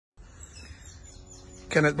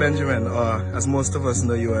Kenneth Benjamin, or as most of us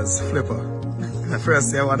know you as Flipper.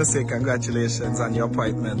 Firstly, I want to say congratulations on your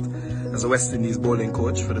appointment as a West Indies bowling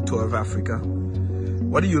coach for the Tour of Africa.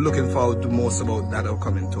 What are you looking forward to most about that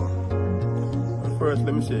upcoming tour? First,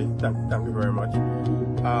 let me say thank you very much.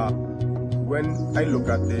 When I look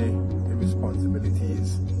at the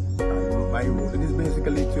responsibilities and my role, it is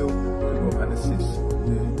basically to go and assist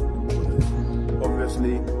the bowlers.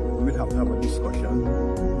 Obviously, we will have to have a discussion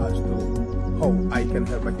as to how I can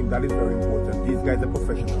help. I think that is very important. These guys are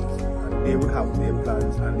professionals and they will have their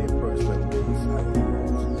plans and their personal goals and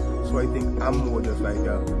goals. So I think I'm more just like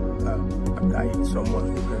a guide,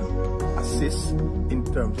 someone who can assist in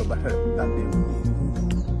terms of the help that they will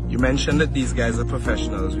need. You mentioned that these guys are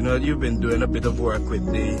professionals. We know that you've been doing a bit of work with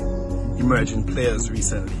the emerging players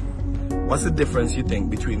recently. What's the difference, you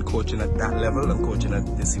think, between coaching at that level and coaching at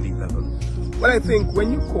this elite level? Well, I think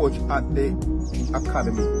when you coach at the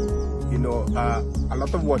academy, you know, a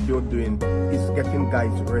lot of what you're doing is getting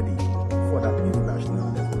guys ready for that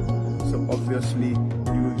international level. So obviously,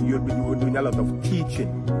 you're doing a lot of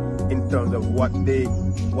teaching in terms of what they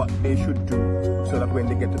should do, so that when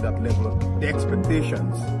they get to that level, the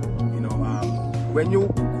expectations, you know, when you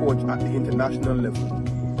coach at the international level,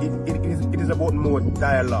 it is about more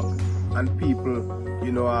dialogue and people,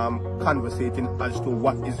 you know, conversating as to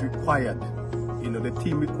what is required. You know, the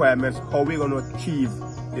team requirements, how we're going to achieve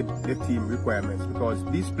the team requirements, because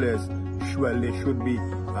these players surely should be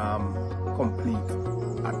complete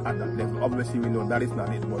at that level. Obviously, we know that is not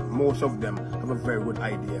it, but most of them have a very good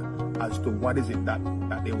idea as to what is it that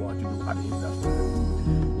they want to do at the international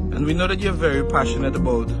level. And we know that you're very passionate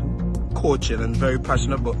about coaching and very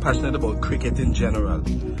passionate about cricket in general.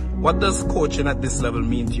 What does coaching at this level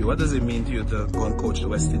mean to you? What does it mean to you to go and coach the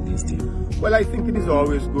West Indies team? Well, I think it is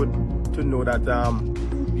always good to know that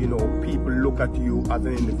you know, people look at you as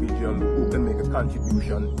an individual who can make a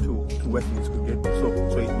contribution to West Indies cricket.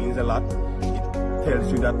 So it means a lot. It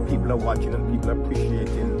tells you that people are watching and people are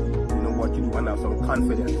appreciating, you know, what you do, and have some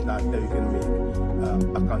confidence that you can make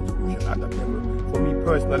a contribution at that level. For me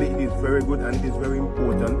personally, it is very good and it is very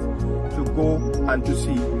important to go and to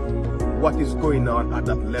see what is going on at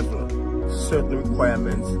that level, certain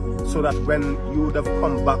requirements, so that when you would have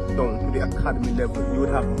come back down to the academy level, you would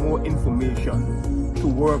have more information to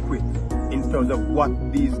work with in terms of what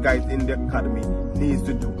these guys in the academy needs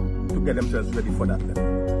to do to get themselves ready for that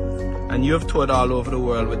level. And you have toured all over the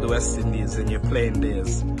world with the West Indies in your playing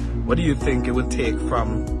days. What do you think it would take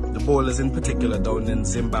from the bowlers in particular down in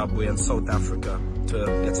Zimbabwe and South Africa to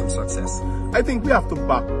get some success? I think we have to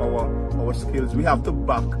back our skills. We have to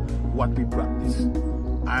back what we practice.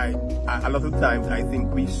 A lot of times I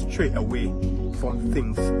think we stray away from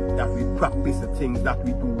things that we practice, the things that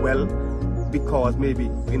we do well, because maybe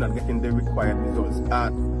we're not getting the required results.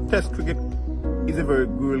 Test cricket is a very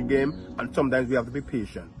cruel game, and sometimes we have to be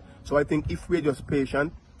patient. So I think if we're just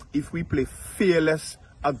patient, if we play fearless,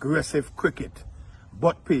 aggressive cricket,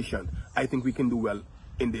 but patient, I think we can do well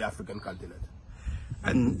in the African continent.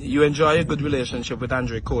 And you enjoy a good relationship with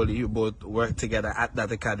Andre Kohli. You both work together at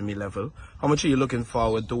that academy level. How much are you looking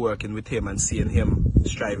forward to working with him and seeing him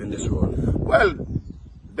strive in this role? Well,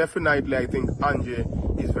 definitely I think Andre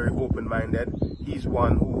is very open-minded. He's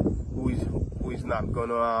one who is not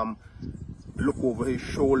gonna look over his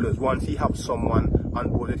shoulders. Once he has someone on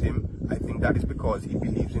board with him, I think that is because he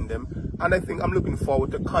believes in them. And I think I'm looking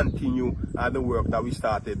forward to continue the work that we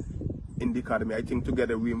started in the academy. I think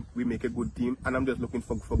together we make a good team, and I'm just looking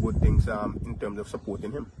for good things in terms of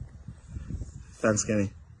supporting him. Thanks,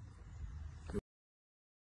 Kenny.